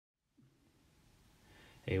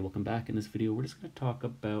Hey, welcome back. In this video, we're just going to talk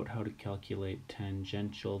about how to calculate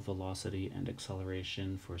tangential velocity and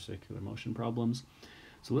acceleration for circular motion problems.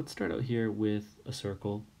 So let's start out here with a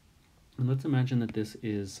circle. And let's imagine that this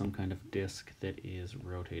is some kind of disk that is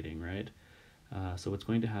rotating, right? So it's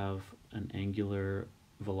going to have an angular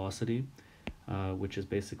velocity, which is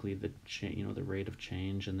basically the rate of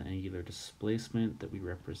change in the angular displacement that we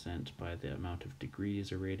represent by the amount of degrees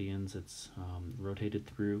or radians it's rotated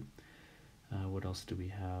through. What else do we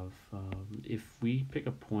have? If we pick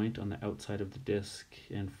a point on the outside of the disk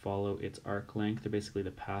and follow its arc length, or basically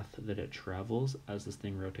the path that it travels as this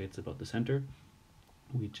thing rotates about the center,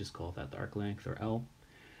 we just call that the arc length, or L.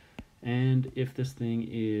 And if this thing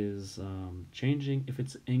is changing, if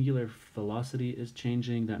its angular velocity is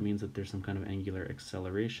changing, that means that there's some kind of angular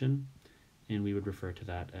acceleration, and we would refer to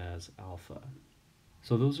that as alpha.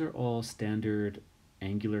 So those are all standard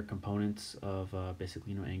angular components of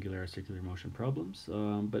basically angular or circular motion problems,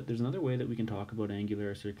 but there's another way that we can talk about angular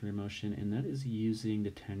or circular motion, and that is using the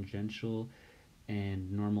tangential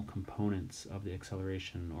and normal components of the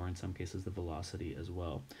acceleration, or in some cases the velocity as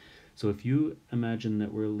well. So if you imagine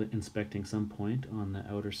that we're inspecting some point on the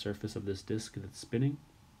outer surface of this disk that's spinning,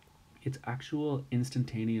 its actual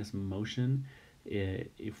instantaneous motion,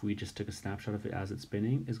 if we just took a snapshot of it as it's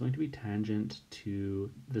spinning, is going to be tangent to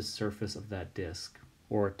the surface of that disk,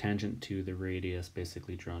 or tangent to the radius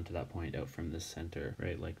basically drawn to that point out from the center,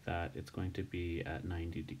 right, like that. It's going to be at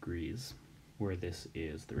 90 degrees, where this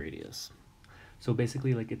is the radius. So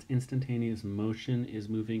basically, like, its instantaneous motion is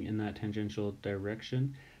moving in that tangential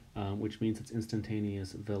direction, which means its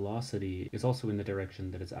instantaneous velocity is also in the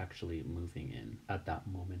direction that it's actually moving in at that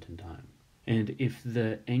moment in time. And if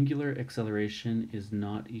the angular acceleration is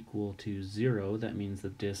not equal to 0, that means the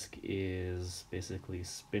disk is basically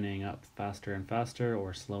spinning up faster and faster,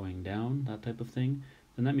 or slowing down, that type of thing,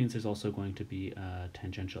 then that means there's also going to be a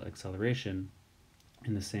tangential acceleration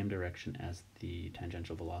in the same direction as the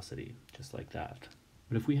tangential velocity, just like that.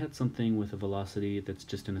 But if we had something with a velocity that's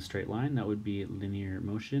just in a straight line, that would be linear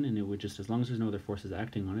motion, and it would just, as long as there's no other forces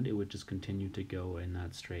acting on it, it would just continue to go in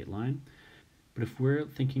that straight line. But if we're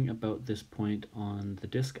thinking about this point on the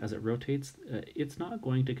disk as it rotates, it's not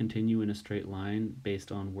going to continue in a straight line based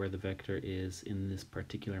on where the vector is in this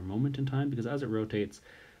particular moment in time, because as it rotates,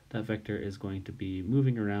 that vector is going to be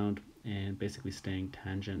moving around and basically staying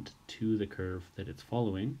tangent to the curve that it's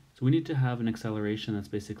following. So we need to have an acceleration that's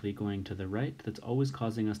basically going to the right, that's always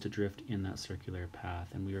causing us to drift in that circular path,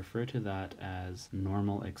 and we refer to that as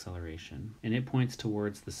normal acceleration. And it points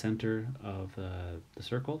towards the center of the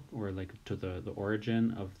circle, or like to the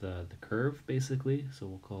origin of the curve, basically. So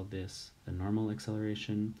we'll call this the normal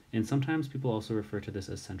acceleration. And sometimes people also refer to this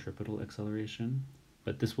as centripetal acceleration.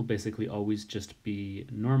 But this will basically always just be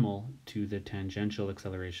normal to the tangential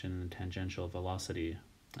acceleration and tangential velocity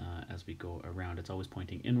as we go around. It's always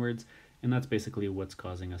pointing inwards, and that's basically what's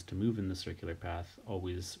causing us to move in the circular path,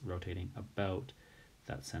 always rotating about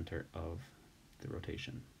that center of the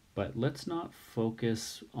rotation. But let's not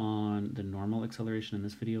focus on the normal acceleration in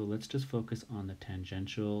this video. Let's just focus on the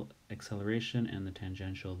tangential acceleration and the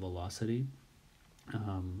tangential velocity.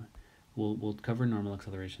 We'll cover normal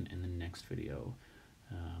acceleration in the next video.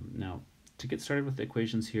 Now, to get started with the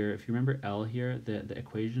equations here, if you remember L here, the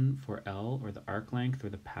equation for L, or the arc length, or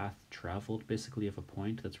the path traveled basically of a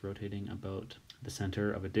point that's rotating about the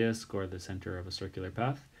center of a disk or the center of a circular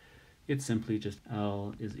path, it's simply just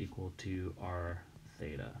L is equal to R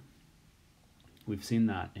theta. We've seen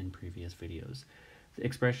that in previous videos. The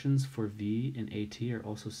expressions for V and AT are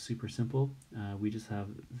also super simple. We just have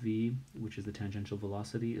V, which is the tangential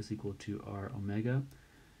velocity, is equal to R omega,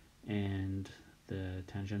 and the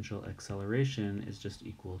tangential acceleration is just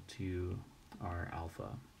equal to R alpha.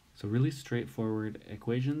 So really straightforward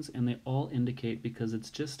equations, and they all indicate, because it's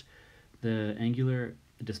just the angular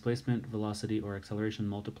displacement, velocity, or acceleration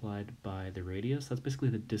multiplied by the radius. That's basically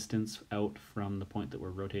the distance out from the point that we're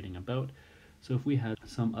rotating about. So if we had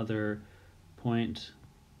some other point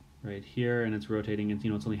right here, and it's rotating, and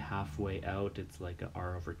it's only halfway out, it's like a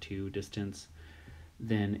r/2 distance,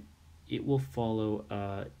 then it will follow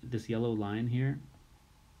this yellow line here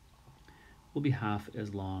will be half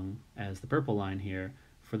as long as the purple line here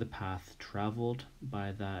for the path traveled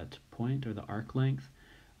by that point, or the arc length.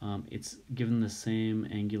 It's given the same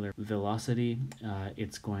angular velocity,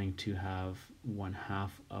 it's going to have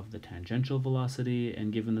 1/2 of the tangential velocity,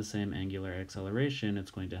 and given the same angular acceleration,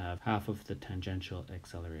 it's going to have half of the tangential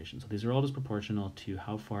acceleration. So these are all just proportional to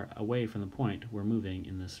how far away from the point we're moving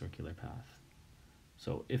in this circular path.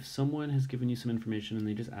 So if someone has given you some information and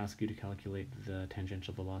they just ask you to calculate the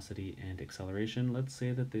tangential velocity and acceleration, let's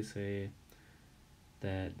say that they say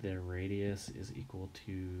that the radius is equal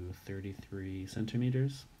to 33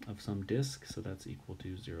 centimeters of some disk, so that's equal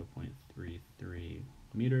to 0.33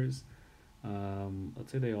 meters.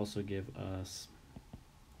 Let's say they also give us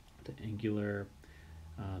the angular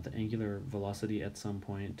velocity at some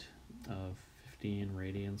point of 15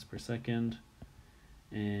 radians per second,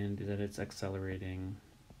 and that it's accelerating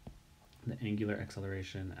the angular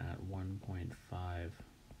acceleration at 1.5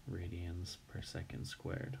 radians per second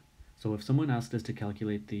squared. So if someone asked us to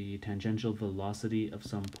calculate the tangential velocity of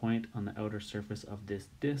some point on the outer surface of this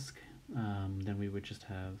disk, then we would just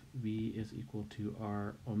have v is equal to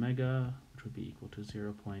r omega, which would be equal to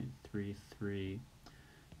 0.33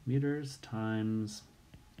 meters times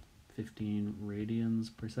 15 radians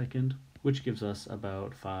per second, which gives us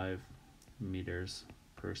about 5 meters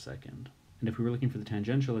per second. And if we were looking for the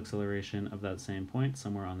tangential acceleration of that same point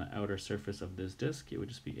somewhere on the outer surface of this disk, it would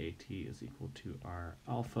just be at is equal to r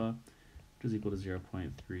alpha, which is equal to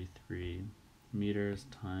 0.33 meters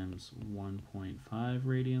times 1.5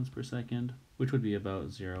 radians per second, which would be about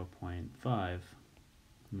 0.5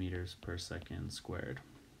 meters per second squared.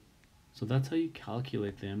 So that's how you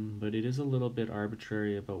calculate them, but it is a little bit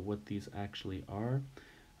arbitrary about what these actually are.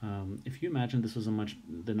 If you imagine this was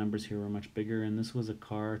the numbers here were much bigger, and this was a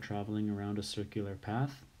car traveling around a circular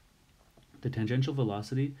path, the tangential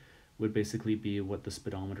velocity would basically be what the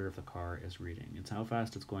speedometer of the car is reading. It's how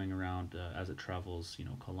fast it's going around as it travels,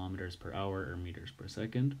 kilometers per hour or meters per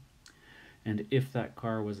second. And if that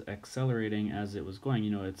car was accelerating as it was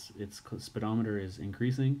going, its speedometer is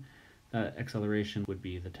increasing, that acceleration would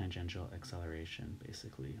be the tangential acceleration,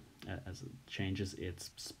 basically, as it changes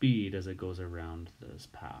its speed as it goes around this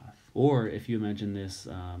path. Or if you imagine this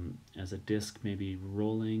as a disk maybe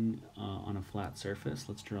rolling on a flat surface,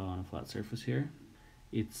 let's draw on a flat surface here.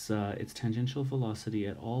 Its tangential velocity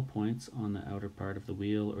at all points on the outer part of the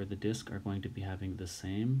wheel or the disk are going to be having the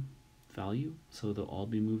same value, so they'll all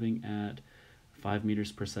be moving at 5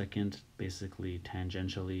 meters per second, basically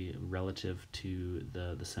tangentially relative to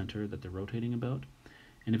the center that they're rotating about.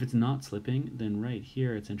 And if it's not slipping, then right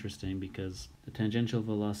here it's interesting because the tangential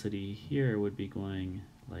velocity here would be going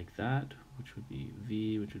like that, which would be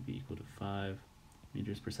v, which would be equal to 5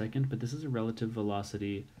 meters per second. But this is a relative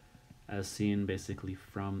velocity as seen basically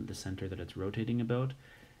from the center that it's rotating about.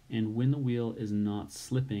 And when the wheel is not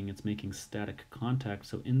slipping, it's making static contact.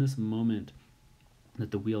 So in this moment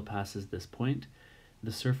that the wheel passes this point,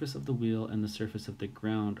 the surface of the wheel and the surface of the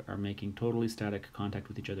ground are making totally static contact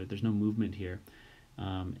with each other. There's no movement here.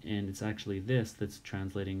 And it's actually this that's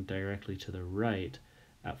translating directly to the right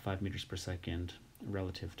at 5 meters per second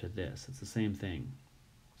relative to this. It's the same thing.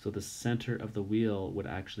 So the center of the wheel would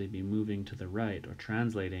actually be moving to the right, or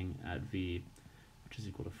translating at v, which is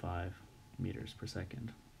equal to 5 meters per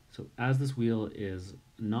second. So as this wheel is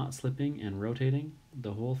not slipping and rotating,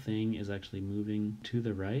 the whole thing is actually moving to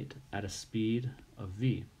the right at a speed of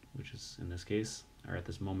v, which is in this case, or at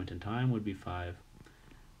this moment in time, would be 5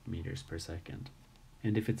 meters per second.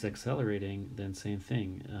 And if it's accelerating, then same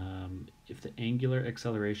thing. If the angular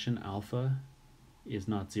acceleration alpha is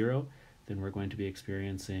not 0, then we're going to be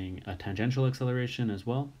experiencing a tangential acceleration as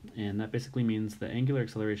well. And that basically means the angular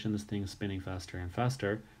acceleration, this thing is spinning faster and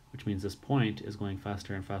faster, which means this point is going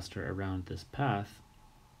faster and faster around this path,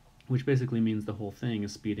 which basically means the whole thing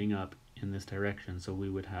is speeding up in this direction. So we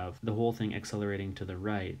would have the whole thing accelerating to the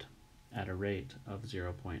right at a rate of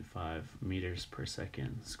 0.5 meters per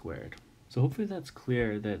second squared. So hopefully that's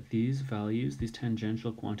clear that these values, these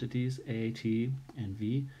tangential quantities, AT and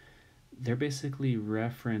V, they're basically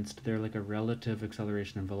referenced, they're like a relative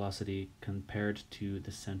acceleration and velocity compared to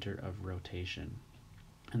the center of rotation.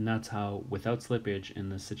 And that's how, without slippage, in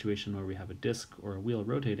the situation where we have a disk or a wheel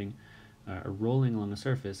rotating or rolling along a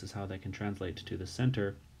surface, is how that can translate to the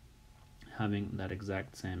center having that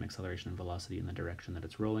exact same acceleration and velocity in the direction that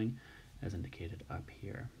it's rolling, as indicated up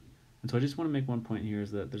here. And so I just want to make one point here,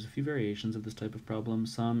 is that there's a few variations of this type of problem.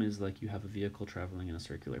 Some is like you have a vehicle traveling in a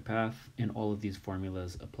circular path, and all of these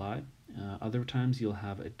formulas apply. Other times you'll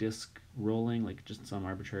have a disk rolling, like just some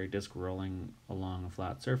arbitrary disk rolling along a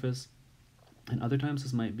flat surface. And other times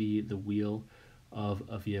this might be the wheel of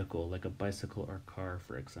a vehicle, like a bicycle or car,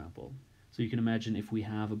 for example. So you can imagine if we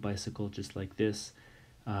have a bicycle just like this,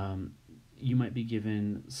 you might be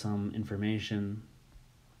given some information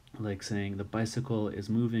like saying the bicycle is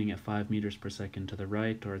moving at 5 meters per second to the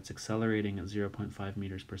right, or it's accelerating at 0.5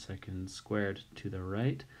 meters per second squared to the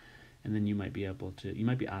right. And then you might be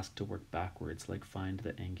asked to work backwards, like find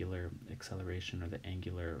the angular acceleration or the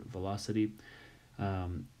angular velocity.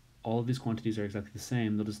 all of these quantities are exactly the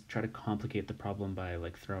same, they'll just try to complicate the problem by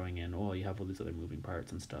like throwing in, oh, you have all these other moving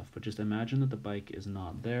parts and stuff. But just imagine that the bike is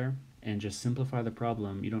not there and just simplify the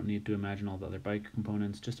problem. You don't need to imagine all the other bike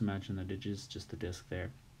components, just imagine that it is just the disc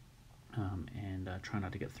there. And try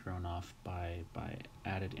not to get thrown off by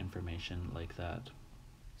added information like that.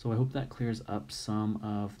 So I hope that clears up some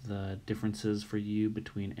of the differences for you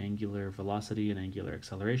between angular velocity and angular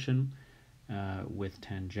acceleration, with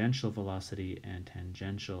tangential velocity and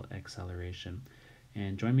tangential acceleration.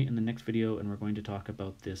 And join me in the next video, and we're going to talk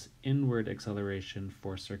about this inward acceleration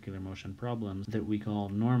for circular motion problems that we call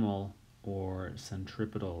normal or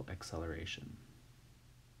centripetal acceleration.